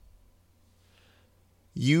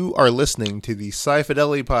You are listening to the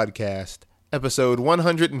Sci-Fidelity Podcast, episode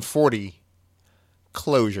 140,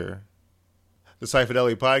 Closure. The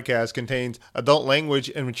Sci-Fidelity Podcast contains adult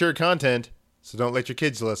language and mature content, so don't let your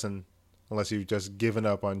kids listen, unless you've just given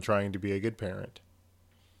up on trying to be a good parent.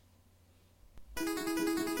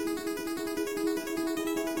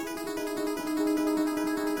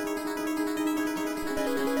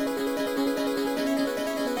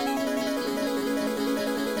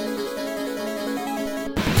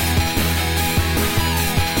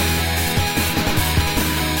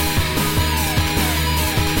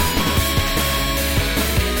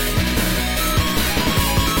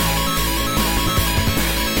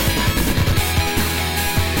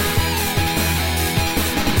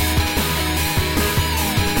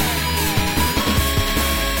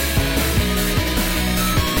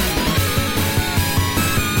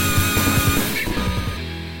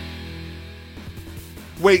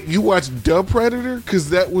 Wait, you watched Dub Predator?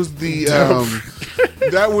 Because that was the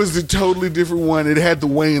that was a totally different one. It had the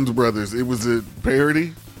Wayans brothers. It was a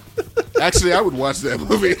parody. Actually, I would watch that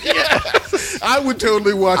movie. Yeah. I would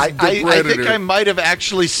totally watch Dub Predator. I think I might have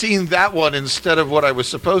actually seen that one instead of what I was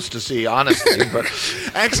supposed to see, honestly. But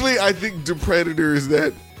actually, I think Dub Predator is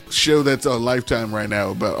that show that's on Lifetime right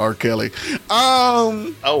now about R. Kelly.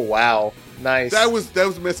 Oh wow. Nice. That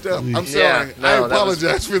was messed up. I'm sorry. Yeah, no, I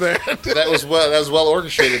apologize for that. That was well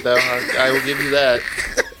orchestrated, though. I will give you that.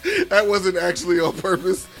 That wasn't actually on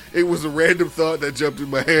purpose. It was a random thought that jumped in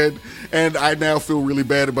my head, and I now feel really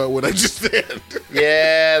bad about what I just said.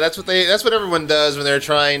 Yeah, that's what everyone does when they're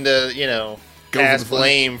trying to, pass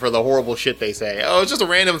blame for the horrible shit they say. Oh, it's just a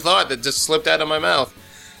random thought that just slipped out of my mouth.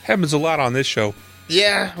 Happens a lot on this show.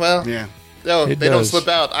 Yeah, well, yeah. No, they don't slip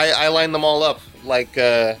out. I line them all up like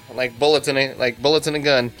bullets in a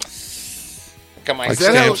gun. Come on, like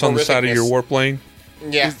stamps on the side of your warplane.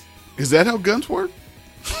 Yeah. Is that how guns work?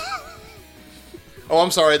 Oh, I'm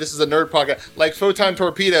sorry. This is a nerd podcast. Like photon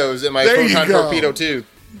torpedoes in my Photon Torpedo 2.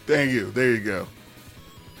 Thank you. There you go.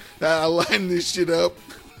 I line this shit up.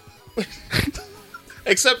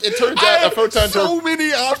 Except it turns out a photon torpedo. So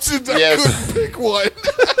many options. I couldn't pick one.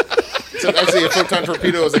 So actually, a photon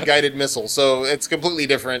torpedo is a guided missile, so it's completely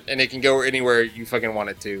different, and it can go anywhere you fucking want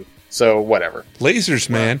it to. So whatever. Lasers,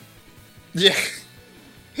 man. Yeah.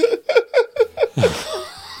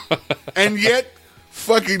 And yet,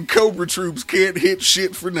 fucking Cobra troops can't hit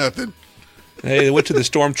shit for nothing. Hey, they went to the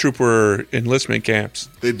stormtrooper enlistment camps.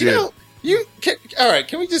 They did. All right,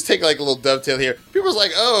 can we just take like a little dovetail here? People's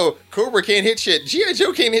like, oh, Cobra can't hit shit. G.I.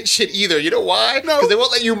 Joe can't hit shit either. You know why? No. Because they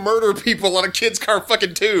won't let you murder people on a kid's car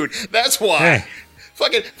fucking dude. That's why. Hey.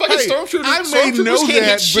 Fucking stormtroopers can't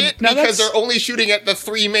hit shit because they're only shooting at the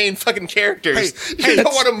three main fucking characters. You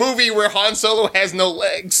don't want a movie where Han Solo has no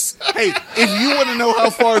legs. Hey, if you want to know how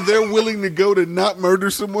far they're willing to go to not murder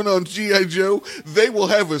someone on G.I. Joe, they will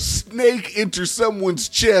have a snake enter someone's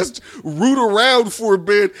chest, root around for a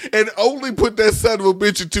bit, and only put that son of a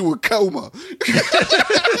bitch into a coma.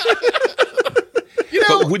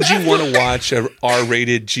 But would you want to watch a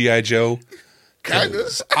R-rated G.I. Joe? Kind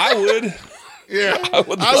of. I would. Yeah, I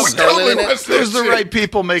would totally watch that. there's the right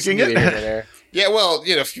people making it. Yeah, well,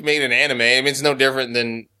 if you made an anime, I mean, it's no different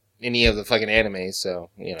than any of the fucking animes, so,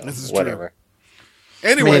 whatever. True.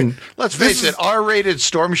 Anyway, let's face it, R-rated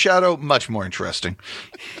Storm Shadow, much more interesting.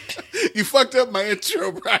 You fucked up my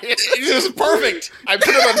intro, Brian. It was perfect. I put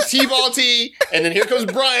it on T-ball tee, and then here comes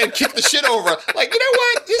Brian, kick the shit over. Like, you know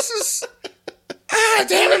what? This is...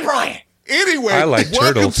 damn it, Brian. Anyway, I like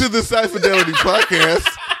welcome turtles. to the Sci-Fidelity Podcast.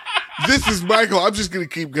 This is Michael. I'm just going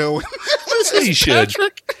to keep going. This is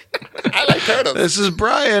Patrick. I like turtles. This is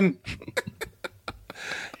Brian.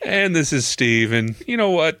 And this is Steve. And you know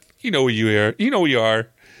what? You know who you are. You know who you are.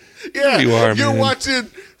 Yeah, you're man. Watching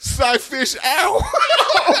Sci-Fish Ow.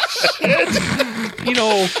 Oh, shit.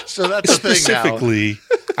 So that's the thing now. Specifically,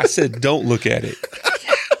 I said don't look at it.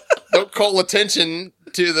 Don't call attention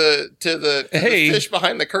to the fish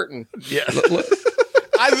behind the curtain. Yeah.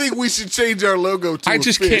 I think we should change our logo to I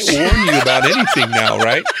just can't warn you about anything now,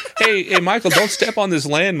 right? Hey, Michael, don't step on this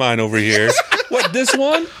landmine over here. What, this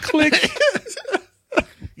one? Click.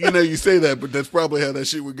 You say that, but that's probably how that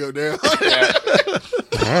shit would go down. Yeah.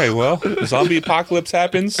 All right, well, zombie apocalypse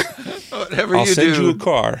happens. Whatever I'll send you a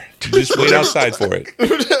car. Just wait outside for it.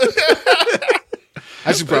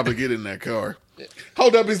 I should probably get in that car.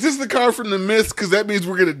 Hold up, is this the car from The Mist? Because that means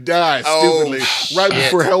we're going to die stupidly right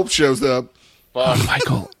before help shows up.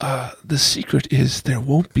 Michael, the secret is there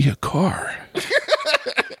won't be a car.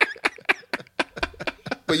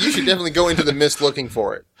 But you should definitely go into the mist looking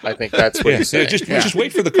for it. I think that's what you say. Just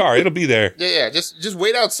wait for the car. It'll be there. Yeah. Just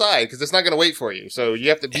wait outside because it's not going to wait for you. So you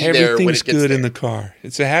have to be there when Everything's it gets good there. in the car.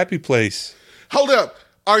 It's a happy place. Hold up.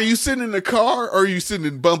 Are you sitting in the car or are you sitting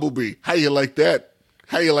in Bumblebee? How you like that?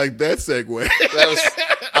 How you like that segue?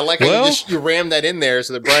 I like how you rammed that in there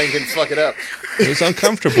so that Brian can fuck it up. It's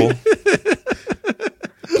uncomfortable.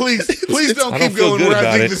 Please don't keep going where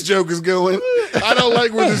I think this joke is going. I don't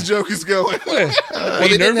like where this joke is going. Are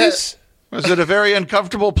you nervous? Was it a very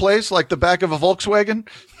uncomfortable place, like the back of a Volkswagen?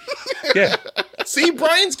 Yeah. See,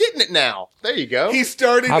 Brian's getting it now. There you go. He's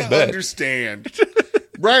starting to understand.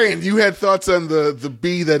 Brian, you had thoughts on the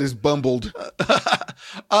bee that is bumbled.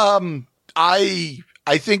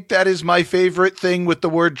 I think that is my favorite thing with the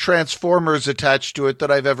word Transformers attached to it that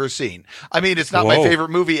I've ever seen. I mean, it's not my favorite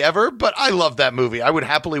movie ever, but I love that movie. I would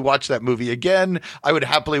happily watch that movie again. I would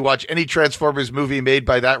happily watch any Transformers movie made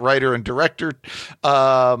by that writer and director.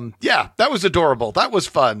 Yeah, that was adorable. That was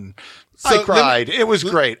fun. So I cried. It was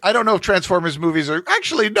great. I don't know if Transformers movies are...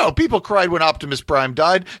 Actually, no. People cried when Optimus Prime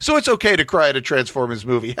died, so it's okay to cry at a Transformers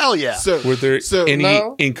movie. Hell yeah. Were there any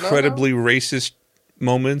incredibly racist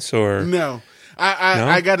moments or... No.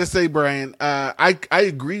 I got to say, Brian, I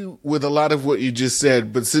agree with a lot of what you just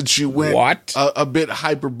said, but since you went a bit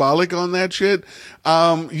hyperbolic on that shit,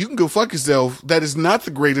 you can go fuck yourself. That is not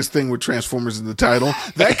the greatest thing with Transformers in the title.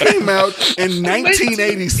 That came out in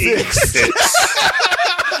 1986.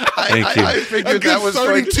 Thank you. I figured that was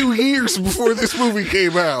 32 years before this movie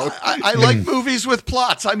came out. I like movies with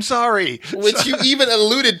plots. I'm sorry. Which you even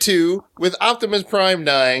alluded to with Optimus Prime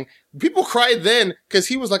dying. People cried then because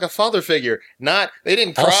he was like a father figure. They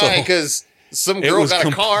didn't cry because some girl got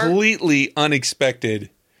a car. It was completely unexpected.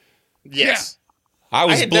 Yes. Yeah. I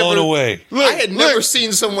was blown away. I had never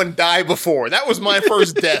seen someone die before. That was my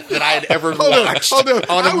first death that I had ever watched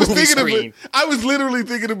on a movie screen. I was literally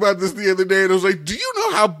thinking about this the other day, and I was like, do you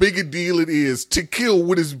know how big a deal it is to kill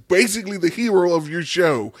what is basically the hero of your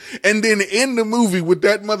show, and then end the movie with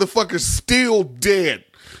that motherfucker still dead?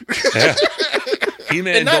 Yeah.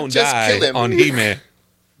 He-Man don't die on He-Man.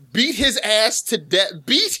 Beat his ass to death.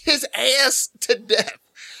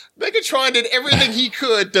 Megatron did everything he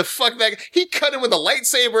could to fuck that. He cut him with a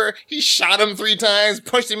lightsaber. He shot him 3 times,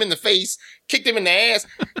 punched him in the face, kicked him in the ass.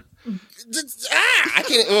 I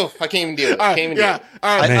can't even deal with it.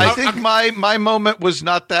 I think my moment was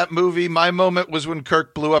not that movie. My moment was when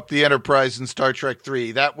Kirk blew up the Enterprise in Star Trek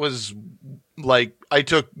 3. That was like, I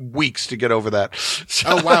took weeks to get over that.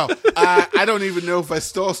 Oh, wow. I don't even know if I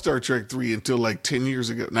saw Star Trek 3 until like 10 years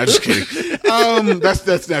ago. No, just kidding.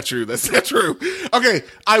 That's not true. That's not true. Okay.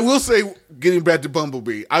 I will say, getting back to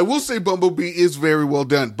Bumblebee, I will say Bumblebee is very well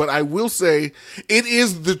done, but I will say it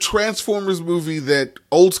is the Transformers movie that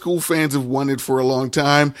old school fans have wanted for a long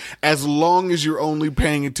time, as long as you're only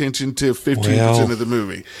paying attention to 15% of the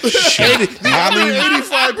movie. Shit. The other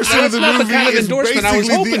 85% of the movie the kind of endorsement I was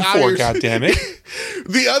hoping for, goddammit.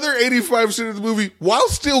 The other 85% of the movie, while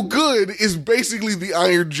still good, is basically the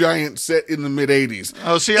Iron Giant set in the mid-'80s.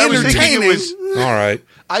 Oh, see, I was thinking it was... All right.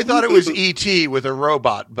 I thought it was E.T. with a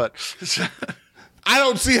robot, but... I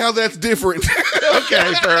don't see how that's different.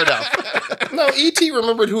 Okay, fair enough. No, E.T.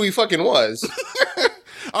 remembered who he fucking was.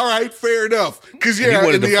 All right, fair enough. Because, he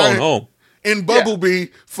wanted to phone home. In Bumblebee,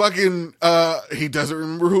 fucking, he doesn't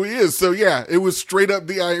remember who he is. So, yeah, it was straight up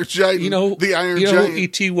the Iron Giant. You know Giant. who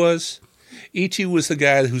E.T. was? E.T. was the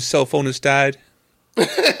guy whose cell phone has died.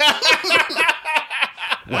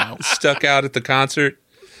 Wow. Stuck out at the concert.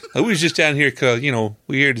 We was just down here because, we're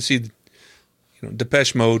here to see,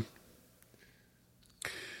 Depeche Mode.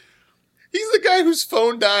 He's the guy whose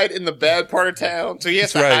phone died in the bad part of town, so he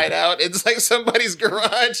has to hide out. It's like somebody's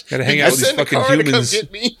garage. Gotta hang out with these fucking humans. To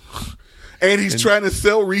come get me. And he's trying to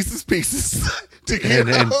sell Reese's Pieces to get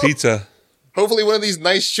and pizza. Hopefully one of these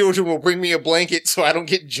nice children will bring me a blanket so I don't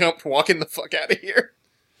get jumped walking the fuck out of here.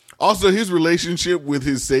 Also, his relationship with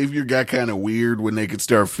his savior got kind of weird when they could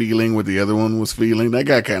start feeling what the other one was feeling. That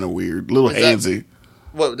got kind of weird. A little handsy.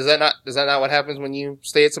 What, is that not what happens when you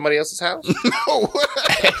stay at somebody else's house? No.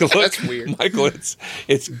 Look, that's weird. Michael,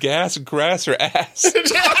 it's gas, grass, or ass.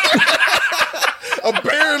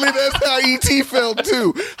 Apparently that's how E.T. felt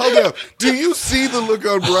too. Hold up. Do you see the look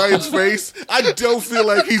on Brian's face? I don't feel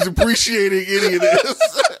like he's appreciating any of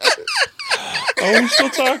this. Are we still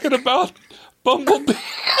talking about Bumblebee?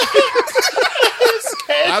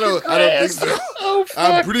 I don't think so. Oh,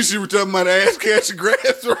 I'm pretty sure we're talking about ass, catch, and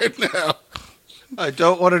grass right now. I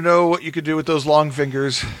don't want to know what you could do with those long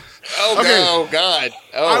fingers. Oh, okay. Oh God!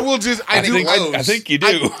 Oh. I will just. I think you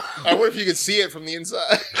do. I wonder if you could see it from the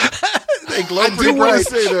inside. think I Low do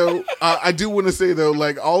want to say though,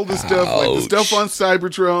 like all the stuff, like the stuff Ouch. on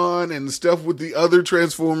Cybertron and the stuff with the other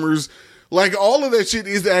Transformers, like all of that shit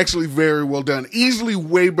is actually very well done. Easily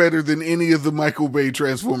way better than any of the Michael Bay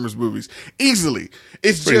Transformers movies. Easily.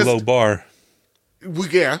 It's Pretty just, low bar.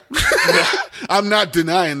 yeah. I'm not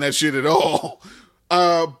denying that shit at all.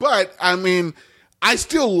 But I mean, I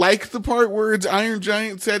still like the part where it's Iron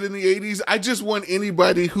Giant set in the 80s. I just want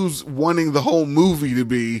anybody who's wanting the whole movie to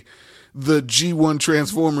be the G1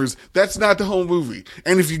 Transformers. That's not the whole movie.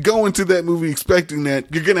 And if you go into that movie expecting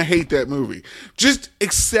that, you're going to hate that movie. Just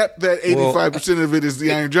accept that 85% of it is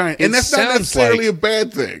the Iron Giant. And that's not necessarily a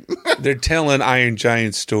bad thing. They're telling Iron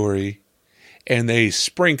Giant's story, and they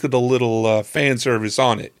sprinkled a little fan service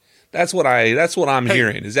on it. That's what I'm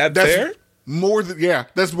hearing. Is that fair?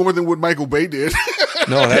 That's more than what Michael Bay did.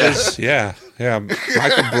 No, that is, yeah.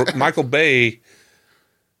 Michael Bay.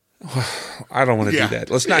 I don't want to do that.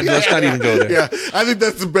 Let's not even go there. Yeah, I think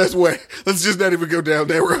that's the best way. Let's just not even go down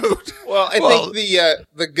that road. Well, I think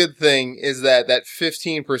the good thing is that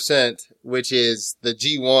 15%, which is the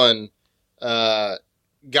G1,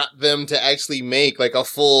 got them to actually make like a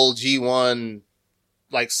full G1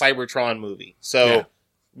 like Cybertron movie. So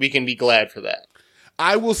we can be glad for that.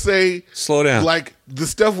 I will say, slow down. Like the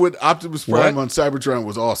stuff with Optimus Prime on Cybertron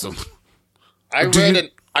was awesome. I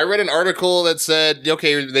read an article that said,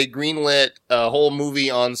 okay, they greenlit a whole movie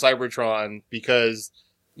on Cybertron because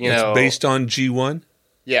it's based on G1.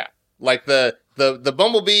 Yeah, like the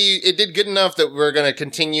Bumblebee, it did good enough that we're going to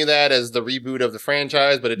continue that as the reboot of the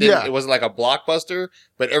franchise, but it didn't. It wasn't like a blockbuster.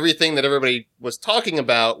 But everything that everybody was talking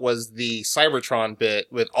about was the Cybertron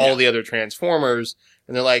bit with all the other Transformers.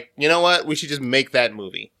 And they're like, you know what? We should just make that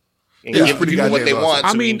movie and give people what they want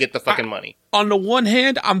so we can get the fucking money. On the one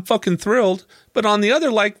hand, I'm fucking thrilled. But on the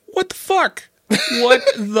other, like, what the fuck? What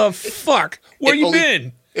the fuck? Where you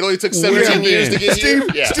been? It only took 17 years to get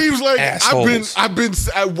here. Steve's like, Assholes.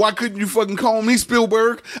 why couldn't you fucking call me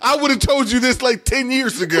Spielberg? I would have told you this like 10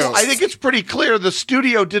 years ago. I think it's pretty clear the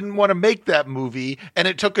studio didn't want to make that movie, and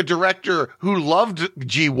it took a director who loved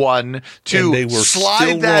G1 to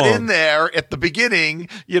slide that in there at the beginning.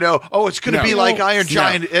 It's going to be like Iron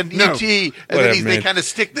Giant and E.T., and then they kind of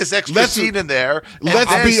stick this extra scene in there. Let's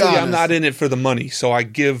be honest. I'm not in it for the money, so I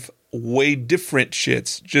give way different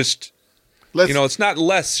shits. Just... it's not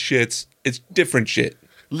less shits, it's different shit.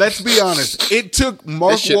 Let's be honest. It took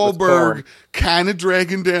Mark Wahlberg kind of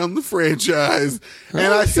dragging down the franchise.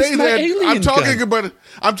 And I say that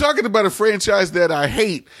I'm talking about a franchise that I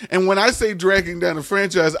hate. And when I say dragging down a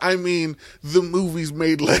franchise, I mean the movies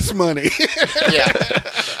made less money.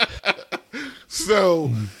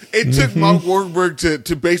 So it took Mark Wahlberg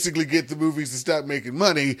to basically get the movies to stop making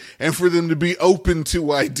money and for them to be open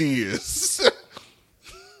to ideas.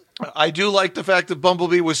 I do like the fact that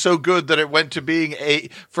Bumblebee was so good that it went to being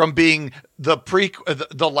the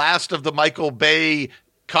last of the Michael Bay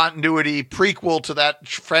continuity prequel to that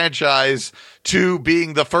franchise to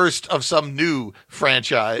being the first of some new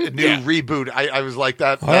franchise, reboot. I was like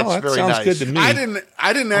that. That very sounds nice. good to me.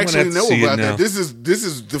 I didn't actually know about that. This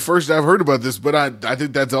is the first I've heard about this, but I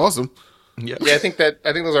think that's awesome. Yeah, I think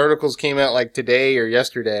those articles came out like today or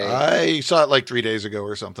yesterday. I saw it like 3 days ago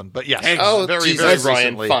or something. But yes, very Jesus,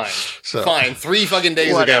 recently. Ryan, fine. 3 fucking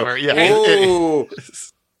days Whatever, ago. Yeah. Oh.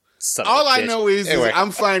 All I know is I'm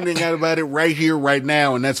finding out about it right here, right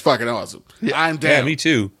now, and that's fucking awesome. I'm down. Yeah, me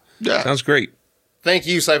too. Yeah. Sounds great. Thank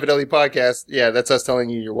you, Cyphedelli Podcast. Yeah, that's us telling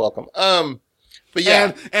you you're welcome. But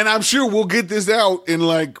yeah, and I'm sure we'll get this out in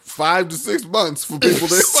like 5 to 6 months for people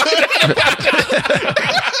to.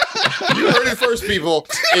 You heard it first, people.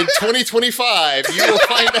 In 2025, you will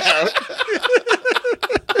find out.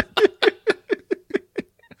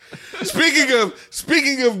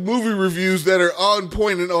 Speaking of movie reviews that are on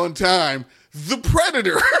point and on time, The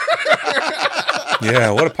Predator.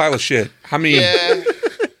 Yeah, what a pile of shit. I mean,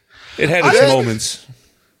 it had its moments.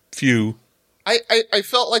 Few. I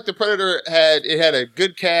felt like The Predator had a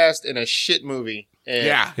good cast and a shit movie.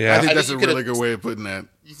 And I think that's a really good way of putting that.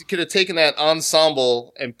 You could have taken that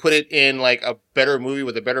ensemble and put it in like a better movie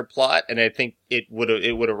with a better plot, and I think it would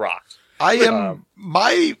have rocked. I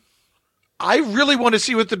really want to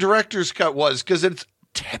see what the director's cut was because it's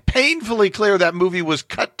painfully clear that movie was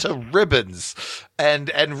cut to ribbons,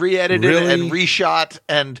 and re-edited Really? and reshot.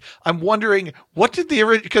 And I'm wondering, what did the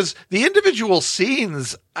original, because the individual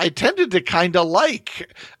scenes I tended to kind of like.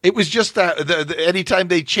 It was just that anytime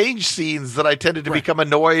they changed scenes that I tended to become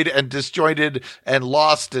annoyed and disjointed and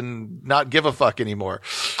lost and not give a fuck anymore.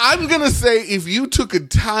 I'm going to say if you took a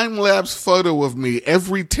time-lapse photo of me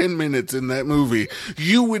every 10 minutes in that movie,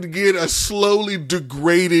 you would get a slowly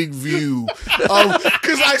degrading view of,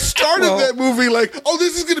 because I started that movie like, oh,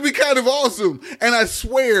 this is going to be kind of awesome. And I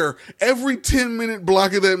swear, every 10-minute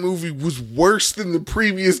block of that movie was worse than the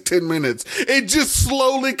previous 10 minutes. It just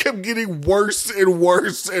slowly kept getting worse and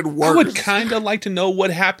worse and worse. I would kind of like to know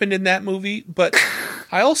what happened in that movie, but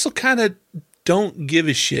I also kind of don't give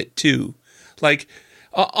a shit too. Like,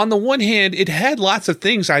 on the one hand, it had lots of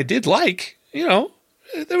things I did like. You know,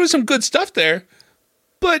 there was some good stuff there,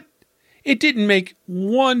 but it didn't make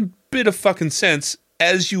one bit of fucking sense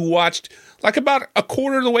as you watched. Like, about a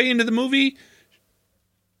quarter of the way into the movie,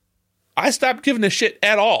 I stopped giving a shit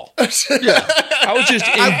at all. Yeah, I was just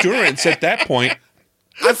endurance at that point.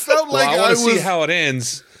 I felt like I want to see how it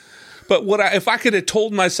ends. But if I could have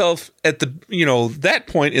told myself at the, that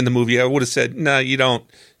point in the movie, I would have said, no, you don't.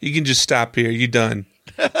 You can just stop here. You're done.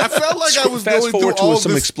 I felt like I was fast going forward through to all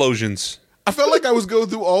some this. explosions. I felt like I was going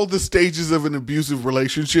through all the stages of an abusive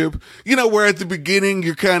relationship. You know, where at the beginning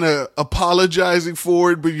you're kind of apologizing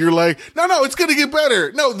for it, but you're like, no, it's going to get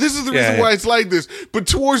better. No, this is the reason why it's like this. But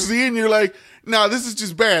towards the end, you're like, no, this is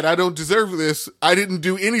just bad. I don't deserve this. I didn't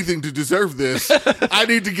do anything to deserve this. I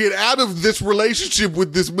need to get out of this relationship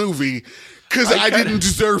with this movie because I didn't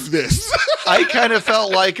deserve this. I kind of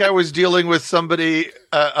felt like I was dealing with somebody,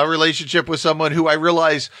 a relationship with someone who I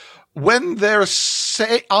realize when they're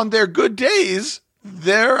on their good days,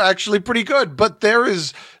 they're actually pretty good, but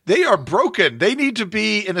they are broken. They need to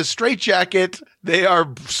be in a straitjacket. They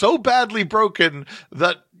are so badly broken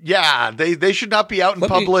that, yeah, they should not be out in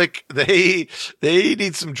public. They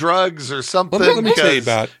need some drugs or something. Let me tell you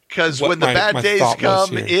about because when the bad days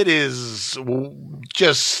come, it is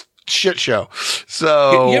just shit show.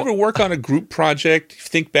 So you ever work on a group project?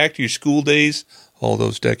 Think back to your school days, all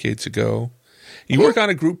those decades ago. You work on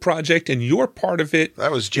a group project, and you're part of it.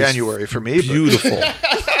 That was January for me. Beautiful.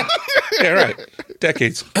 Yeah, right.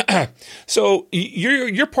 Decades. So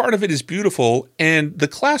your part of it is beautiful, and the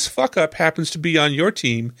class fuck up happens to be on your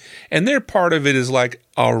team, and their part of it is like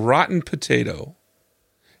a rotten potato.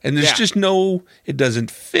 And there's just it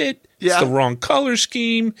doesn't fit. It's the wrong color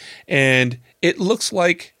scheme, and it looks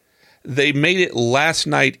like they made it last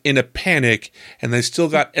night in a panic, and they still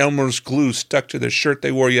got Elmer's glue stuck to their shirt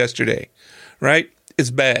they wore yesterday. Right?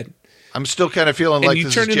 It's bad. I'm still kind of feeling like this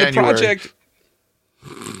is January. And you turn in the project,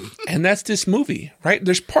 and that's this movie, right?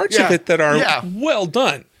 There's parts of it that are well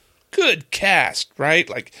done. Good cast, right?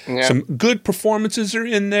 Like some good performances are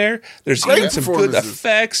in there. There's even some good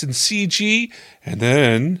effects and CG. And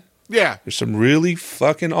then there's some really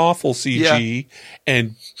fucking awful CG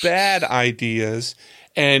and bad ideas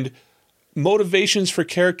and motivations for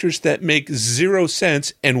characters that make zero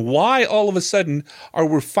sense, and why all of a sudden are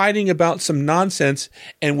we fighting about some nonsense,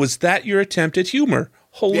 and was that your attempt at humor?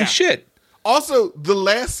 Holy shit. Also, the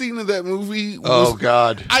last scene of that movie was, oh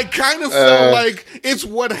God, I kind of felt like it's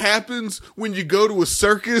what happens when you go to a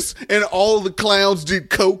circus and all the clowns did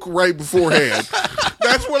coke right beforehand.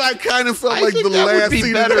 That's what I kind of felt like the last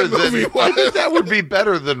scene of that movie was. I think that would be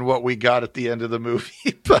better than what we got at the end of the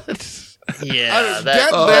movie, but... Yeah,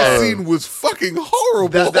 that scene was fucking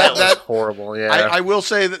horrible. That's horrible. Yeah, I will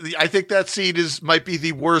say that I think that scene might be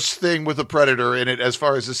the worst thing with a Predator in it as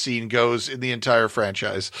far as the scene goes in the entire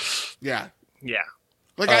franchise. Yeah.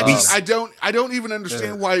 Like I don't even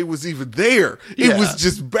understand why it was even there. It was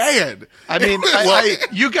just bad. I mean,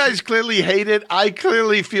 you guys clearly hate it. I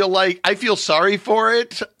clearly feel sorry for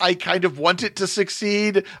it. I kind of want it to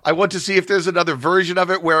succeed. I want to see if there's another version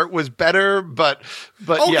of it where it was better. But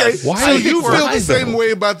okay, yes. Why so you feel the same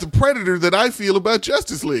way about the Predator that I feel about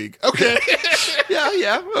Justice League? Okay,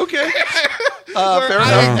 yeah, okay. Fair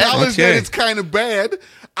I acknowledge that it's kind of bad.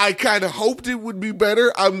 I kind of hoped it would be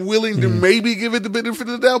better. I'm willing to maybe give it the benefit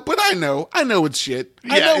of the doubt, but I know it's shit.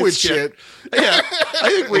 I know it's shit. Yeah,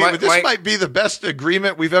 I think this might be the best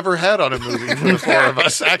agreement we've ever had on a movie for the four of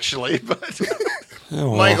us, actually. But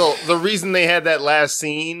Michael, the reason they had that last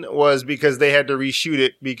scene was because they had to reshoot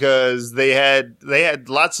it because they had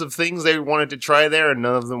lots of things they wanted to try there, and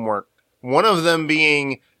none of them worked. One of them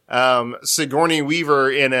being Sigourney Weaver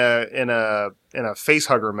in a face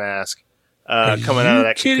hugger mask. Coming out of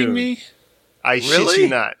that cocoon. Kidding me? I shit you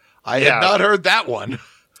not. I had not heard that one.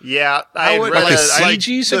 Yeah, I had read a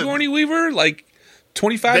CG Sigourney Weaver, like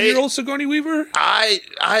 25-year-old Sigourney Weaver? I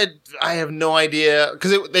have no idea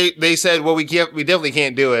because they said, well, we definitely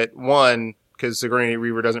can't do it. One, because Sigourney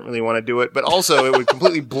Weaver doesn't really want to do it, but also it would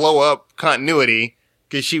completely blow up continuity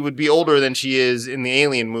because she would be older than she is in the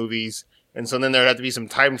Alien movies, and so then there'd have to be some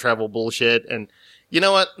time travel bullshit. And you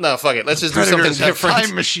know what? No, fuck it. Let's just do something different.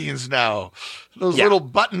 Time machines now. Those little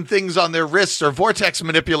button things on their wrists are vortex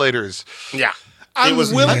manipulators. Yeah. I'm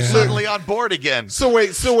suddenly on board again. So wait,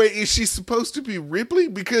 is she supposed to be Ripley?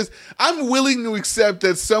 Because I'm willing to accept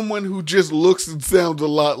that someone who just looks and sounds a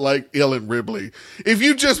lot like Ellen Ripley. If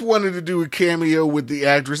you just wanted to do a cameo with the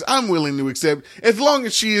actress, I'm willing to accept, as long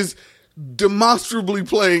as she is demonstrably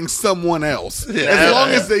playing someone else. As long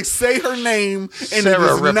as they say her name and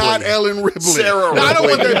Sarah it is not Ellen Ripley. Now, I don't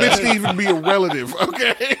want that bitch to even be a relative,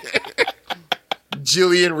 okay?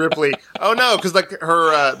 Gillian Ripley. Oh no, because like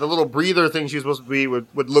her the little breather thing she was supposed to be would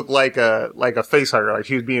look like a face hugger, like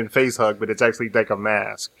she was being face hugged, but it's actually like a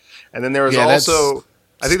mask. And then there was also,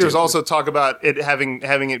 I think there was also talk about it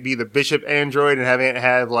having it be the Bishop android and having it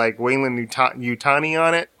have like Wayland Yutani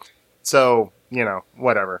on it. So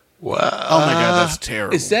whatever. Wow. Oh my god, that's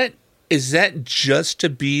terrible. Is that just to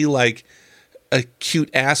be like a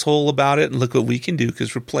cute asshole about it and look what we can do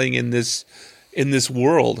because we're playing in this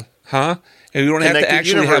world, huh? And we don't have to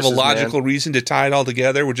actually have a logical reason to tie it all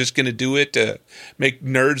together. We're just going to do it to make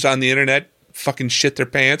nerds on the internet fucking shit their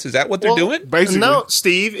pants. Is that what they're doing? Basically. No,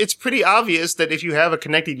 Steve, it's pretty obvious that if you have a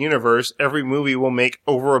connected universe, every movie will make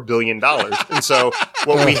over $1 billion. And so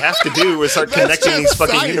what we have to do is start connecting these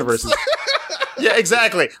fucking universes. Yeah,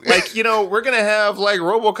 exactly. Like, we're going to have like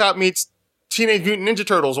RoboCop meets Teenage Mutant Ninja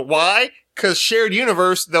Turtles. Why? Because shared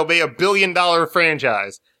universe, they'll be $1 billion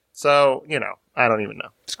franchise. So, I don't even know.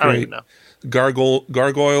 It's great. I don't even know.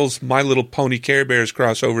 Gargoyles, My Little Pony Care Bears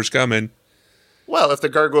crossover's coming. Well, if the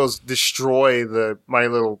Gargoyles destroy the My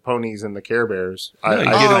Little Ponies and the Care Bears, I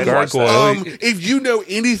get a gargoyle. If you know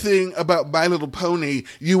anything about My Little Pony,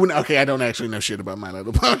 you would. Okay, I don't actually know shit about My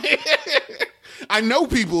Little Pony. I know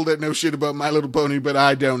people that know shit about My Little Pony, but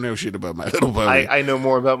I don't know shit about My Little Pony. I know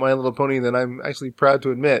more about My Little Pony than I'm actually proud to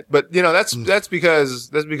admit. But that's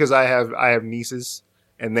because I have nieces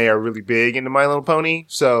and they are really big into My Little Pony.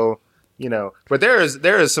 So. But there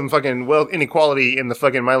is some fucking inequality in the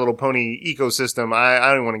fucking My Little Pony ecosystem.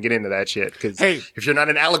 I don't want to get into that shit because if you're not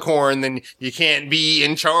an alicorn, then you can't be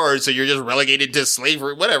in charge, so you're just relegated to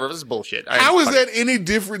slavery. Whatever, this is bullshit. How is that any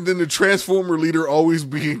different than the Transformer leader always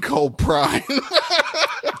being called Prime?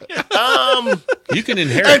 You can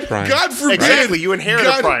inherit Prime. God forbid, exactly, you inherit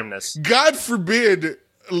a primeness. God forbid.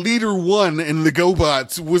 Leader 1 in the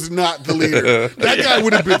GoBots was not the leader. That guy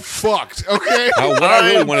would have been fucked, okay? What I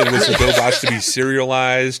really wanted was the GoBots to be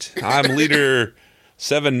serialized. I'm leader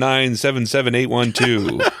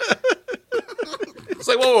 7977812. It's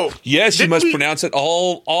like, whoa. Yes, you must pronounce it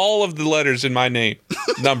all of the letters in my name.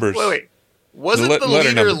 Numbers. Wait. Wasn't the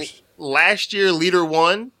leader last year leader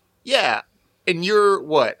 1? Yeah. And you're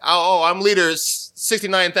what? Oh, I'm leader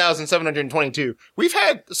 69,722. We've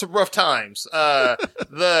had some rough times.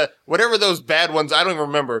 Whatever those bad ones, I don't even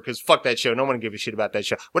remember because fuck that show. No one gives a shit about that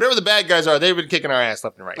show. Whatever the bad guys are, they've been kicking our ass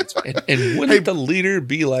left and right. It's fine. And wouldn't the leader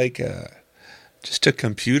be like just a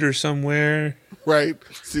computer somewhere? Right.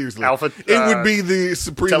 Seriously. Alpha. It would be the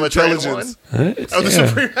Supreme Intelligence. The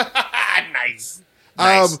Supreme. Nice.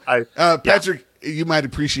 Patrick. You might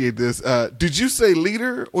appreciate this. Did you say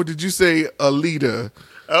leader or did you say Alita?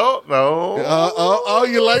 Oh, no.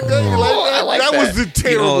 You like that? You like that? That was the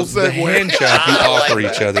terrible segue. The hand job you offer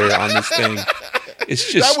each other on this thing.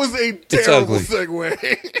 It's just, that was a terrible segue.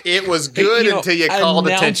 It was good until you called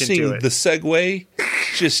attention to it. The segue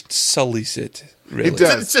just sullies it. Really. It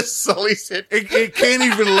does. It just sullies it. It can't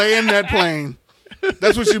even land that plane.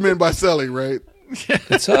 That's what you meant by sully, right?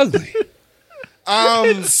 It's ugly.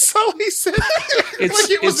 Sully said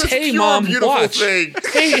it's hey pure, mom, watch. Thing.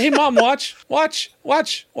 Hey mom, watch.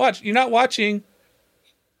 You're not watching.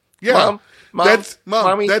 Yeah,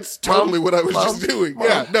 Mommy, that's totally what I was just doing.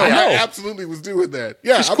 Yeah, no, I absolutely was doing that.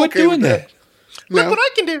 Yeah, just quit doing that. Look what I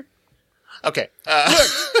can do. Okay, look,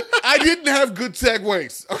 I didn't have good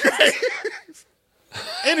segues. Okay.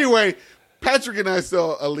 Anyway, Patrick and I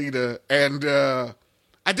saw Alita, and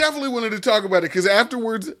I definitely wanted to talk about it because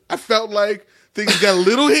afterwards I felt like things got a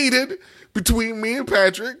little heated between me and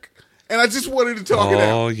Patrick, and I just wanted to talk it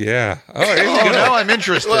out. Oh, yeah. All right, now I'm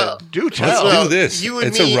interested. Well, do tell. Let's do this. You and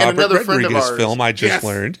it's me a Robert and another friend of Rodriguez ours. film I just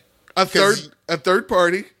learned. A third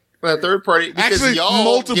party. A third party. Actually,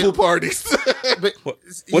 multiple parties. But,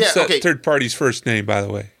 What's that third party's first name, by the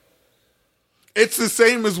way? It's the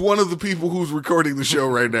same as one of the people who's recording the show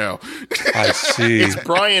right now. I see. It's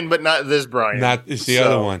Brian, but not this Brian. It's the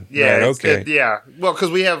other one. Yeah. Right, okay. Well,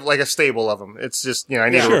 because we have like a stable of them. It's just, I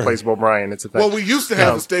need a replaceable Brian. It's a thing. Well, we used to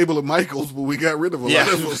have a stable of Michaels, but we got rid of a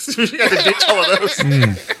lot of them. We got to ditch all of those.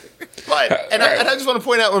 But, I just want to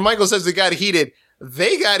point out when Michael says they got heated,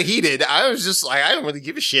 I was just like, I don't really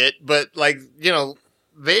give a shit. But like,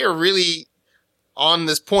 they are really on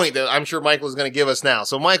this point that I'm sure Michael is going to give us now.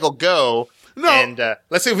 So Michael, go. No. And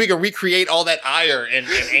let's see if we can recreate all that ire and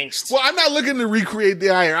angst. Well, I'm not looking to recreate the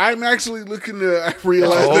ire. I'm actually looking to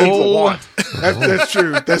realize that's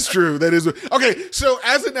true. That's true. That is okay. So,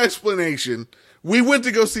 as an explanation, we went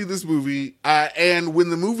to go see this movie, and when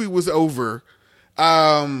the movie was over,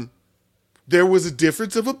 there was a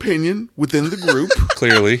difference of opinion within the group,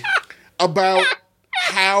 clearly, about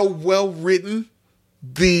how well written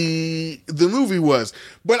the movie was.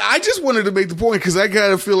 But I just wanted to make the point because I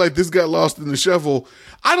kind of feel like this got lost in the shuffle.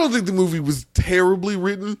 I don't think the movie was terribly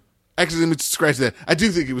written. Actually, let me scratch that. I do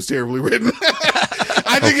think it was terribly written.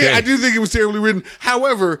 I do think it was terribly written.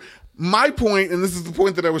 However, my point, and this is the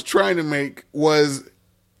point that I was trying to make, was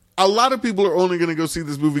a lot of people are only going to go see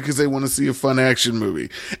this movie because they want to see a fun action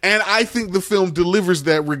movie. And I think the film delivers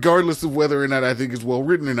that regardless of whether or not I think it's well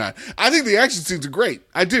written or not. I think the action scenes are great.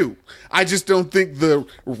 I do. I just don't think the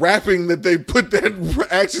wrapping that they put that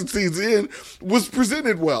action scenes in was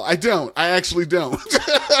presented well. I don't. I actually don't.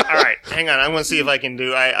 All right. Hang on. I want to see if I can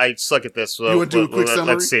do, I suck at this. So you want to do a quick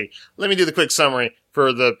summary? Let's see. Let me do the quick summary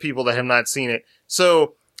for the people that have not seen it.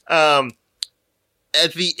 So,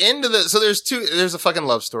 at the end of there's a fucking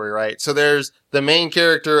love story, right? So there's the main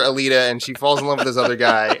character, Alita, and she falls in love with this other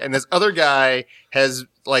guy, and this other guy has,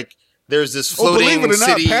 like, there's this floating city. Believe it or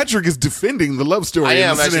not, Patrick is defending the love story. I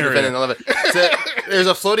am actually defending the love story. So there's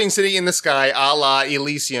a floating city in the sky, a la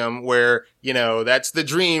Elysium, where, that's the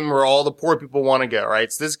dream where all the poor people want to go, right?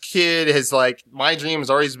 So this kid has, like, my dream has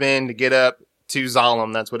always been to get up to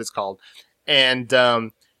Zalem, that's what it's called. And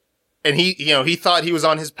he thought he was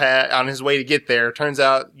on his path, on his way to get there. Turns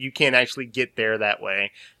out you can't actually get there that way.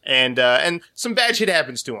 And some bad shit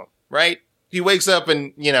happens to him, right? He wakes up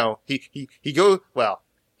and, he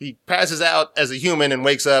passes out as a human and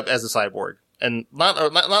wakes up as a cyborg. And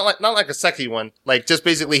not like a sexy one, like just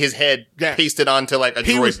basically his head pasted onto like a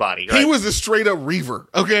droid body. Right? He was a straight up Reaver,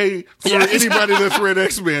 okay? For anybody that's read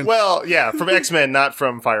X-Men. Well, yeah, from X-Men, not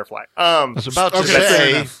from Firefly. I was about to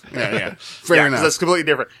say. Fair enough. That's completely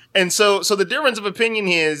different. And so the difference of opinion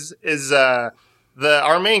is our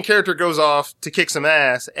main character goes off to kick some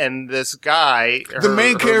ass, and this guy, the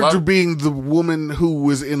main character being the woman who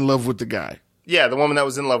was in love with the guy. Yeah, the woman that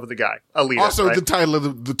was in love with the guy, Alita. Also, right? the title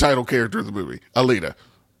of the title character of the movie, Alita.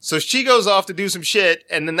 So she goes off to do some shit,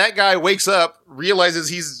 and then that guy wakes up, realizes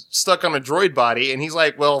he's stuck on a droid body, and he's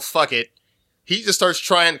like, well, fuck it. He just starts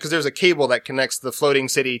trying, because there's a cable that connects the floating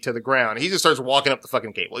city to the ground. He just starts walking up the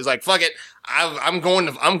fucking cable. He's like, fuck it. I'm going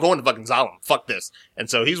to fucking Zalem. Fuck this. And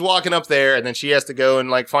so he's walking up there, and then she has to go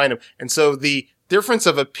and like find him. And so the difference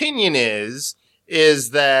of opinion is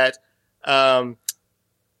that,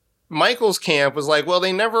 Michael's camp was like, well,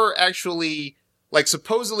 they never actually, like,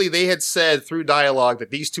 supposedly they had said through dialogue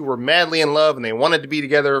that these two were madly in love and they wanted to be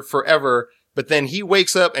together forever. But then he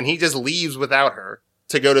wakes up and he just leaves without her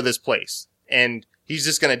to go to this place. And he's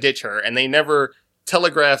just going to ditch her. And they never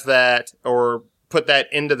telegraph that or put that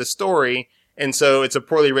into the story. And so it's a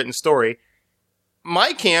poorly written story.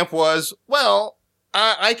 My camp was, well,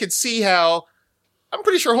 I could see how, I'm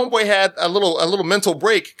pretty sure Homeboy had a little mental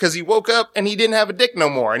break because he woke up and he didn't have a dick no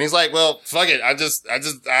more. And he's like, well, fuck it. I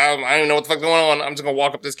don't know what the fuck's going on. I'm just going to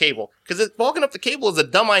walk up this cable. Because walking up the cable is a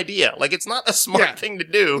dumb idea. Like, it's not a smart thing to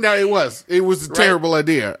do. No, it was. It was a terrible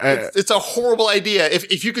idea. It's a horrible idea.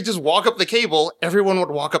 If you could just walk up the cable, everyone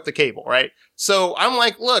would walk up the cable, right? So I'm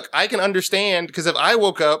like, look, I can understand because if I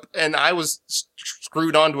woke up and I was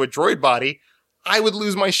screwed onto a droid body, I would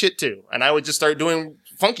lose my shit too. And I would just start doing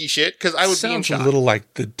funky shit because I would be in shock. Sounds a little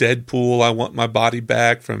like the Deadpool, I want my body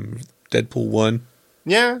back from Deadpool 1.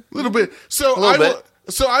 Yeah. A little bit. So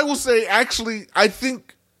I will say, actually, I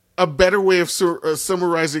think a better way of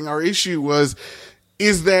summarizing our issue is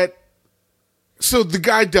that, so the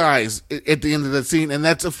guy dies at the end of that scene, and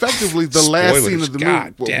that's effectively the last scene of the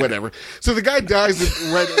movie. Well, whatever. So the guy dies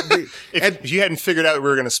if you hadn't figured out we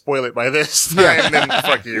were going to spoil it by this time, then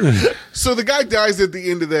fuck you. So the guy dies at the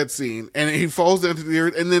end of that scene, and he falls down to the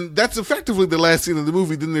earth, and then that's effectively the last scene of the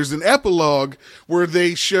movie. Then there's an epilogue where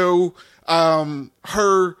they show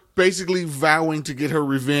her basically vowing to get her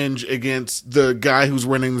revenge against the guy who's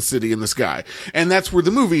running the city in the sky. And that's where the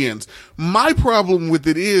movie ends. My problem with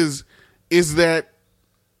it is that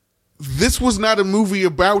this was not a movie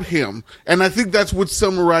about him. And I think that's what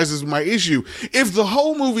summarizes my issue. If the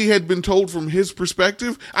whole movie had been told from his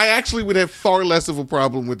perspective, I actually would have far less of a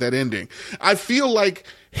problem with that ending. I feel like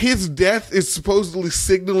his death is supposedly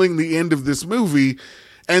signaling the end of this movie,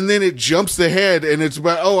 and then it jumps ahead and it's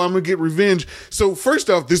about, oh, I'm going to get revenge. So first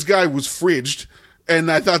off, this guy was fridged.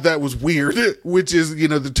 And I thought that was weird, which is,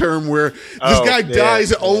 the term where this guy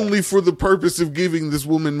dies only for the purpose of giving this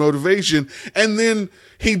woman motivation. And then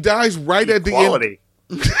he dies right at the end.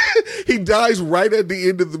 He dies right at the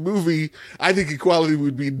end of the movie. I think equality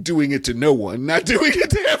would be doing it to no one, not doing it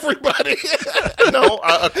to everybody. No,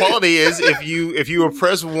 equality is if you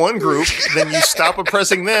oppress one group, then you stop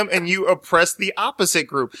oppressing them and you oppress the opposite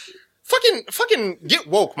group. Fucking get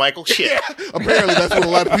woke, Michael. Shit. Yeah, apparently that's what a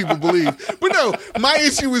lot of people believe. But no, my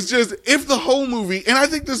issue is just if the whole movie, and I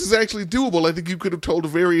think this is actually doable. I think you could have told a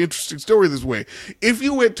very interesting story this way. If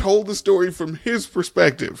you had told the story from his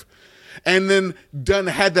perspective and then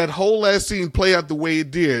had that whole last scene play out the way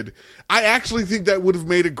it did, I actually think that would have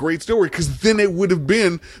made a great story, because then it would have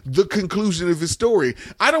been the conclusion of his story.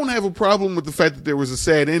 I don't have a problem with the fact that there was a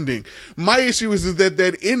sad ending. My issue is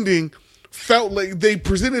that ending felt like they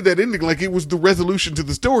presented that ending like it was the resolution to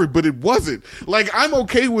the story, but it wasn't. Like, I'm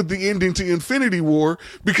okay with the ending to Infinity War,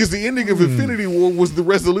 because the ending of Infinity War was the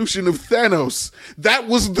resolution of Thanos. That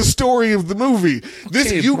was the story of the movie. This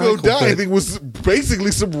Hugo dying thing was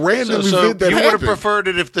basically some random event that happened. You would have preferred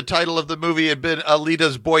it if the title of the movie had been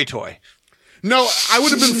Alita's Boy Toy. No, I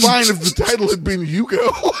would have been fine if the title had been Hugo.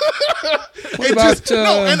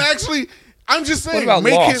 And actually, I'm just saying,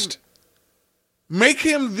 Make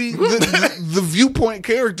him the viewpoint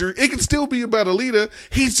character. It can still be about Alita.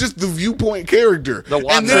 He's just the viewpoint character,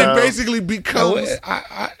 and then it basically becomes.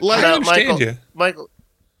 I understand you, Michael.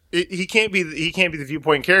 He can't be the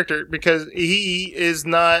viewpoint character because he is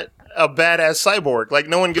not a badass cyborg. Like,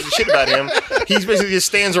 no one gives a shit about him. He's basically just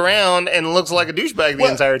stands around and looks like a douchebag the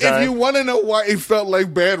entire time. If you want to know why it felt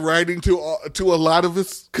like bad writing to a lot of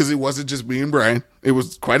us, because it wasn't just me and Brian, it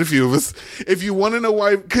was quite a few of us. If you want to know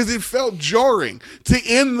why, because it felt jarring to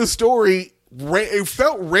end the story. It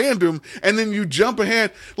felt random, and then you jump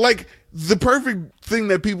ahead. Like, the perfect thing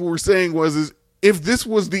that people were saying is, if this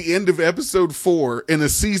was the end of episode 4 in a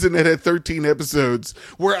season that had 13 episodes,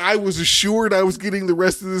 where I was assured I was getting the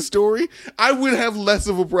rest of the story, I would have less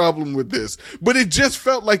of a problem with this. But it just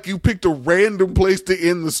felt like you picked a random place to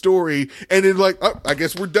end the story, and it's like, oh, I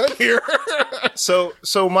guess we're done here. So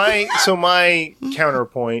my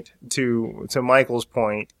counterpoint to Michael's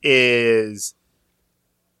point is,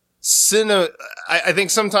 I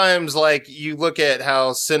think sometimes, like, you look at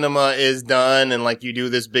how cinema is done and, like, you do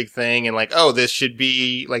this big thing and, like, oh, this should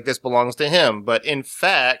be, like, this belongs to him. But in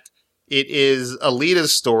fact, it is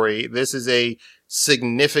Alita's story. This is a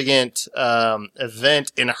significant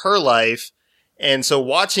event in her life. And so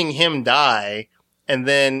watching him die and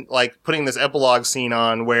then, like, putting this epilogue scene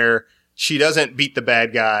on where she doesn't beat the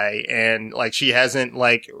bad guy and, like, she hasn't,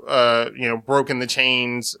 like, broken the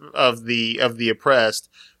chains of the oppressed.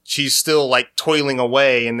 She's still, like, toiling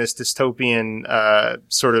away in this dystopian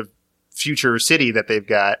sort of future city that they've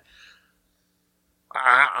got.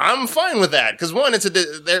 I'm fine with that, because one,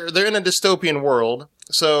 they're in a dystopian world,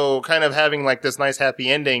 so kind of having, like, this nice happy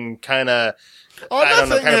ending kind of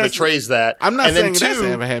betrays that. I'm not saying it has to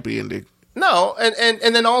have a happy ending. No,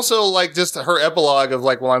 and then also, like, just her epilogue of,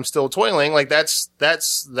 like, well, I'm still toiling, like, that's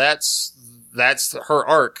her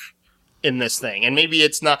arc in this thing. And maybe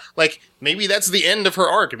it's not, like, maybe that's the end of her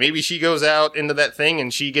arc. Maybe she goes out into that thing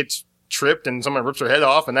and she gets tripped and someone rips her head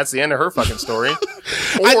off and that's the end of her fucking story.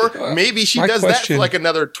 Or maybe she does that for, like,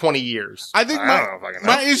 another 20 years. I think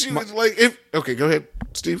my issue is, like, okay, go ahead,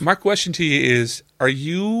 Steve. My question to you is, are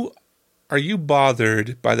you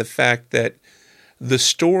bothered by the fact that the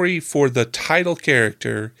story for the title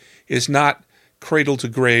character is not cradle to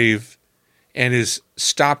grave and is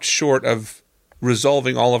stopped short of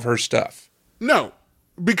resolving all of her stuff? No,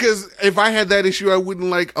 because if I had that issue, I wouldn't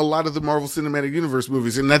like a lot of the Marvel Cinematic Universe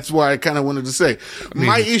movies, and that's why I kind of wanted to say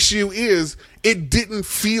my issue is it didn't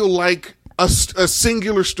feel like a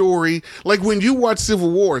singular story. Like, when you watch Civil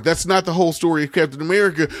War, that's not the whole story of Captain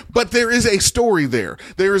America, but there is a story there.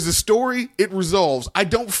 There is a story, it resolves. I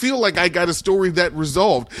don't feel like I got a story that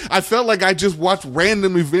resolved. I felt like I just watched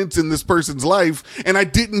random events in this person's life, and I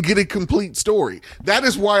didn't get a complete story. That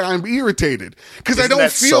is why I'm irritated, because I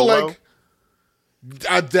don't feel Solo? like...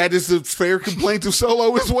 That is a fair complaint of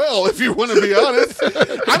Solo as well, if you want to be honest.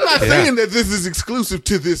 I'm not saying that this is exclusive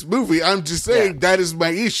to this movie. I'm just saying that is my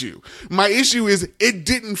issue. My issue is it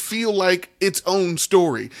didn't feel like its own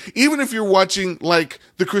story. Even if you're watching like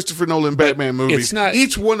the Christopher Nolan Batman movies,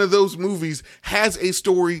 each one of those movies has a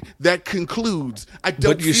story that concludes. I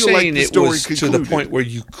don't feel like the story concluded. To the point where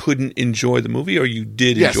you couldn't enjoy the movie, or you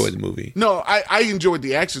did enjoy the movie? No, I enjoyed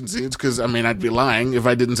the action scenes because, I mean, I'd be lying if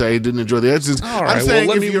I didn't say I didn't enjoy the action scenes. All right, I'm saying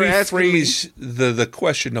let me rephrase the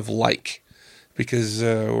question of like, because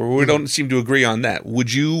we don't seem to agree on that.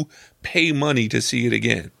 Would you pay money to see it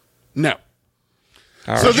again? No.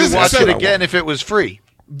 All right. So this watch it again if it was free.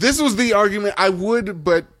 This was the argument. I would,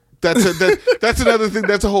 but that's another thing.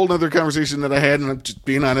 That's a whole other conversation that I had, and I'm just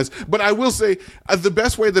being honest. But I will say the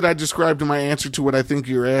best way that I described in my answer to what I think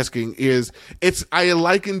you're asking is I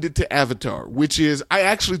likened it to Avatar, which is I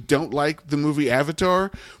actually don't like the movie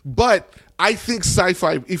Avatar, but I think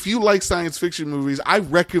sci-fi, if you like science fiction movies, I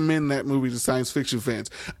recommend that movie to science fiction fans.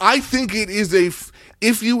 I think it is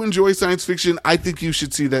if you enjoy science fiction, I think you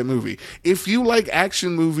should see that movie. If you like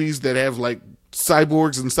action movies that have like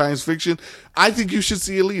cyborgs and science fiction, I think you should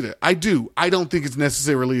see Alita. I do. I don't think it's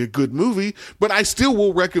necessarily a good movie, but I still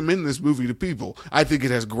will recommend this movie to people. I think it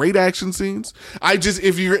has great action scenes. I'm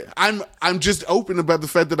just open about the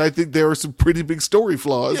fact that I think there are some pretty big story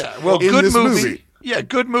flaws in this movie. Yeah,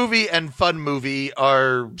 good movie and fun movie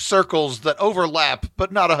are circles that overlap,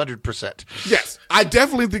 but not 100%. Yes, I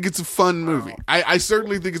definitely think it's a fun movie. I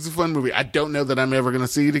certainly think it's a fun movie. I don't know that I'm ever going to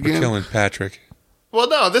see it again. We're killing Patrick. Well,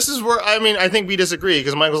 no, this is where, I think we disagree,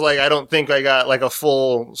 because Michael's like, I don't think I got like a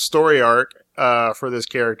full story arc for this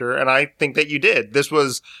character, and I think that you did. This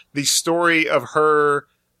was the story of her,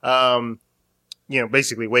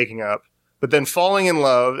 basically waking up, but then falling in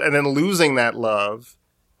love, and then losing that love,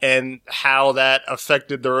 and how that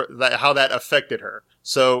affected her.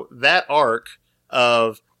 So that arc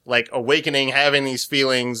of like awakening, having these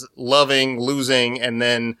feelings, loving, losing, and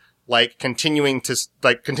then like continuing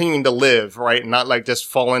to live, right? And not like just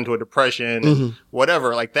fall into a depression, and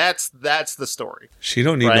whatever. Like that's the story. She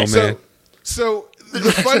don't need no man. So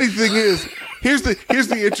the funny thing is, here's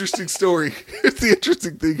the interesting story. Here's the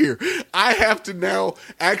interesting thing here. I have to now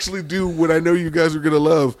actually do what I know you guys are going to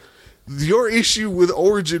love. Your issue with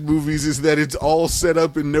origin movies is that it's all set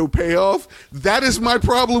up and no payoff. That is my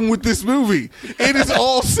problem with this movie. It is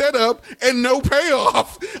all set up and no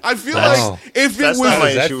payoff. I feel like if it was... That's not my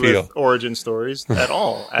issue with origin stories at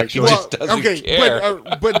all, actually.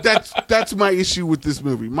 But that's my issue with this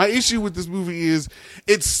movie. My issue with this movie is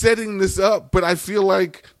it's setting this up, but I feel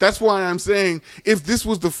like that's why I'm saying if this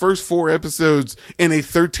was the first 4 episodes in a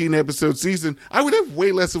 13-episode season, I would have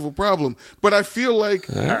way less of a problem. But I feel like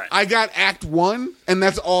I got Act 1, and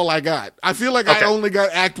that's all I got. I feel like I only got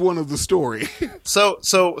Act 1 of the story. So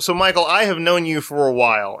Michael, I have known you for a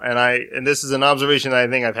while, and this is an observation that I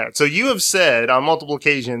think I've had. So you have said on multiple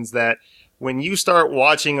occasions that when you start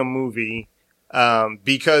watching a movie,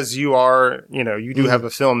 because you are, you do have a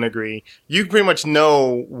film degree, you pretty much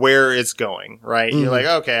know where it's going, right? You're like,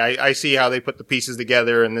 okay, I see how they put the pieces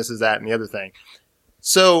together, and this is that and the other thing.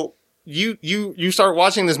 So you start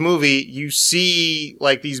watching this movie, you see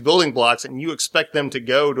like these building blocks, and you expect them to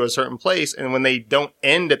go to a certain place, and when they don't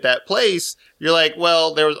end at that place, you're like,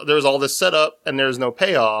 well, there's all this setup and there's no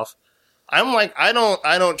payoff. I'm like, I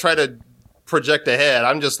don't try to project ahead.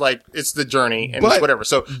 I'm just like, it's the journey and it's whatever.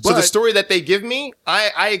 So the story that they give me,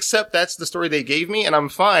 I accept that's the story they gave me, and I'm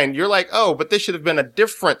fine. You're like, oh, but this should have been a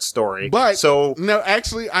different story. No,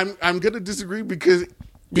 actually, I'm going to disagree because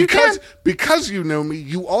you know me,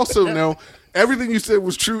 you also know everything you said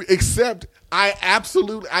was true, except I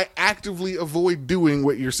actively avoid doing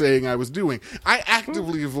what you're saying I was doing. I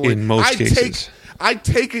actively avoid. In most cases.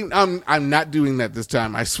 I'm not doing that this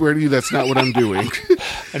time. I swear to you, that's not what I'm doing.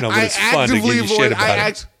 I know, but it's fun to give you shit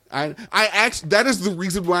about it. That is the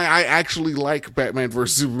reason why I actually like Batman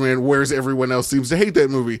vs. Superman, whereas everyone else seems to hate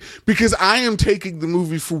that movie, because I am taking the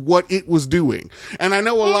movie for what it was doing. And I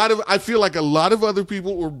know I feel like a lot of other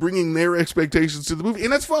people were bringing their expectations to the movie,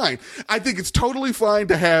 and that's fine. I think it's totally fine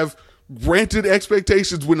to have granted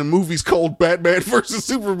expectations when a movie's called Batman vs.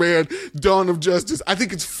 Superman, Dawn of Justice. I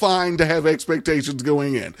think it's fine to have expectations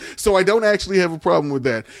going in. So I don't actually have a problem with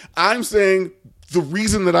that. I'm saying the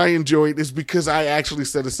reason that I enjoy it is because I actually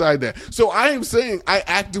set aside that. So I am saying I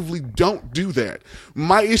actively don't do that.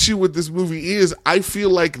 My issue with this movie is I feel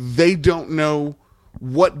like they don't know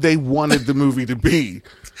what they wanted the movie to be.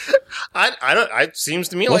 It seems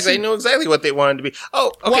to me like they know exactly what they wanted to be. Oh,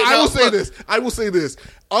 okay. Well, I will say this.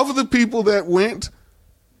 Of the people that went,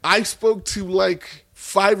 I spoke to like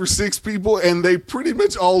 5 or 6 people, and they pretty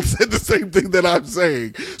much all said the same thing that I'm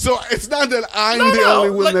saying. So it's not that I'm the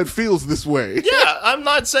only one that feels this way. Yeah, I'm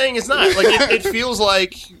not saying it's not. Like it feels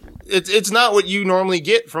like it's not what you normally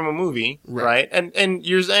get from a movie, right? And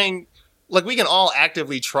you're saying, like, we can all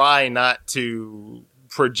actively try not to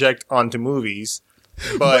project onto movies,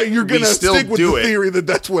 but you're gonna stick with the theory that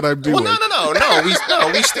that's what I'm doing. Well,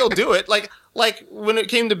 no, we still do it. Like when it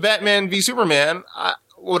came to Batman v Superman,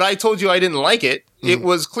 what I told you I didn't like it, it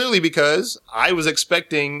was clearly because I was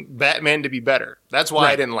expecting Batman to be better. That's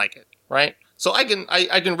why I didn't like it, right? So I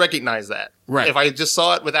can recognize that. Right. If I just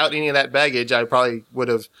saw it without any of that baggage, I probably would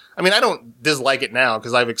have. I mean, I don't dislike it now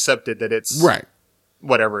because I've accepted that it's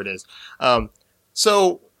whatever it is.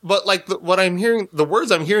 But like what I'm hearing, the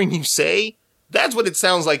words I'm hearing you say, that's what it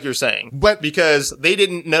sounds like you're saying. But because they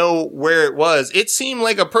didn't know where it was, it seemed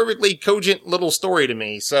like a perfectly cogent little story to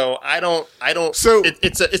me. So I don't. So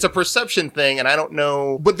it's a perception thing, and I don't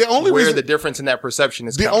know. But the only where the difference in that perception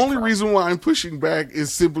is. The only reason why I'm pushing back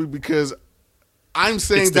is simply because I'm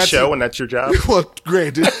saying it's the show, and that's your job. Well,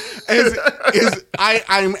 granted,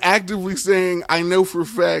 I'm actively saying I know for a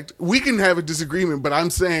fact we can have a disagreement, but I'm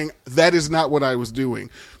saying that is not what I was doing.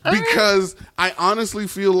 Because I honestly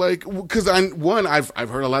feel like, because I've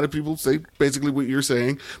heard a lot of people say basically what you're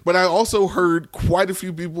saying, but I also heard quite a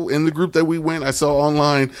few people in the group that I saw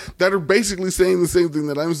online that are basically saying the same thing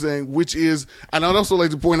that I'm saying, which is, and I'd also like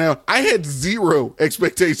to point out, I had zero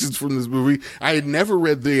expectations from this movie. I had never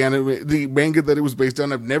read the manga that it was based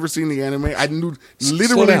on. I've never seen the anime. I knew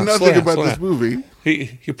literally nothing about this movie.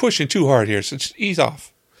 You're pushing too hard here, so just ease off.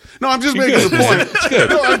 No, I'm just making the point.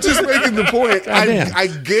 No, I'm just making the point. I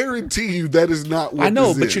guarantee you that is not what I know,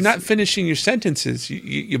 this but is. You're not finishing your sentences.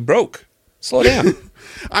 You broke. Slow down.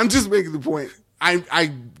 I'm just making the point.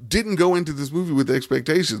 I didn't go into this movie with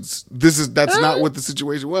expectations. That's not what the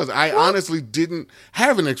situation was. I honestly didn't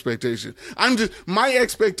have an expectation. My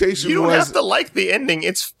expectation was... You don't have to like the ending.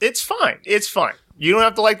 It's fine. It's fine. You don't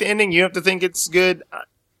have to like the ending. You have to think it's good.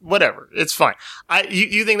 Whatever. It's fine.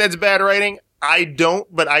 You think that's bad writing? I don't,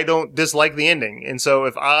 but I don't dislike the ending. And so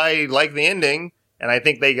if I like the ending and I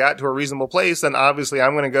think they got to a reasonable place, then obviously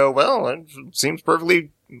I'm going to go, well, it seems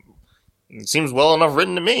well enough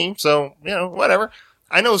written to me. So, whatever.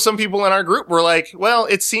 I know some people in our group were like, well,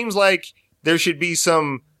 it seems like there should be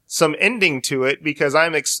some ending to it because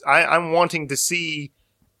I'm wanting to see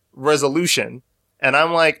resolution. And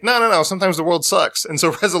I'm like, no. Sometimes the world sucks. And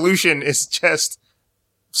so resolution is just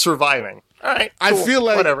surviving. All right. Cool, I feel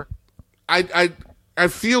like whatever. I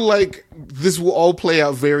feel like this will all play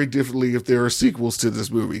out very differently if there are sequels to this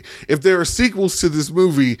movie. If there are sequels to this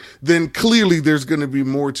movie, then clearly there's going to be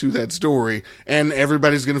more to that story, and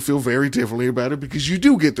everybody's going to feel very differently about it because you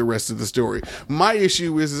do get the rest of the story. My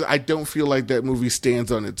issue is I don't feel like that movie stands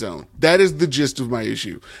on its own. That is the gist of my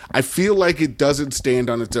issue. I feel like it doesn't stand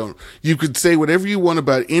on its own. You could say whatever you want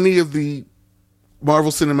about any of the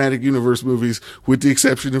Marvel Cinematic Universe movies, with the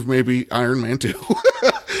exception of maybe Iron Man 2.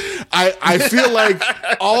 I feel like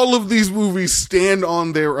all of these movies stand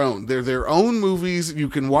on their own. They're their own movies. You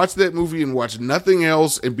can watch that movie and watch nothing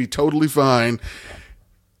else and be totally fine.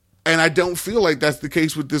 And I don't feel like that's the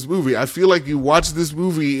case with this movie. I feel like you watch this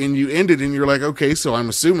movie and you end it and you're like, okay, so I'm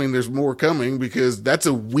assuming there's more coming because that's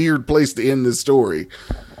a weird place to end this story.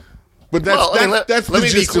 But that's the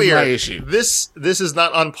gist of my issue. This is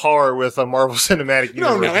not on par with a Marvel Cinematic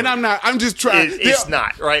Universe. No, and I'm not. I'm just trying. It's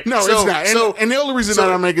not, right? No, it's not. And the only reason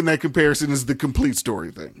that I'm making that comparison is the complete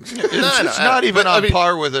story thing. It's not even on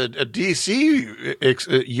par with a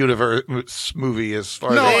DC universe movie as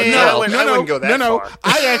far as I wouldn't go that far.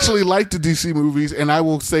 I actually like the DC movies, and I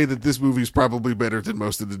will say that this movie is probably better than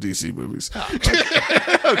most of the DC movies.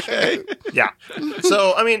 Okay. Yeah.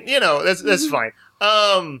 So, I mean, that's fine.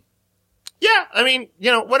 Yeah, I mean,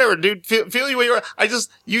 whatever, dude. Feel you where you are.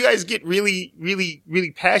 You guys get really, really, really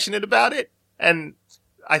passionate about it, and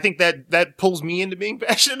I think that pulls me into being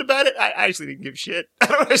passionate about it. I actually didn't give a shit. I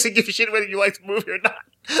don't actually give a shit whether you like the movie or not.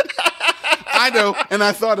 I know, and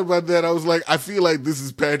I thought about that. I was like, I feel like this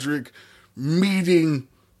is Patrick meeting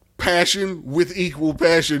passion with equal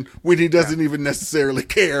passion when he doesn't even necessarily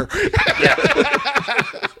care. Yeah.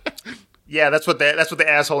 Yeah, that's what the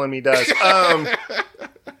asshole in me does.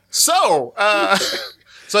 So I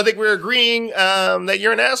think we're agreeing that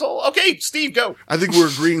you're an asshole. Okay, Steve, go. I think we're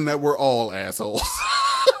agreeing that we're all assholes.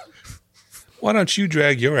 Why don't you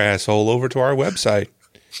drag your asshole over to our website?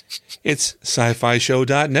 It's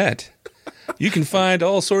sci-fi-show.net. You can find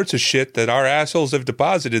all sorts of shit that our assholes have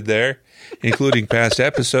deposited there, including past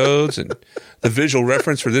episodes and the visual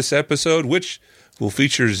reference for this episode, which will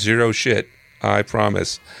feature zero shit, I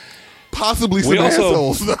promise. Possibly some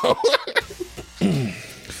assholes, though.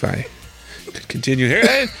 if I could continue here.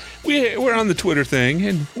 And we're on the Twitter thing,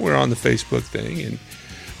 and we're on the Facebook thing. And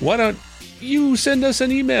why don't you send us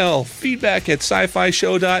an email,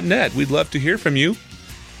 feedback@scifishow.net. We'd love to hear from you.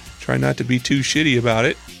 Try not to be too shitty about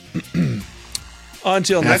it.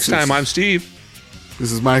 Until next time, I'm Steve.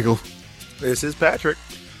 This is Michael. This is Patrick.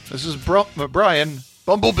 This is Brian.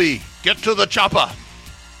 Bumblebee, get to the chopper.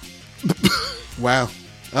 Wow.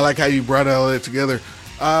 I like how you brought all that together.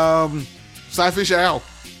 Sci-Fish Owl.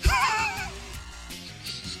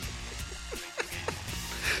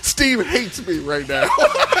 Steve hates me right now.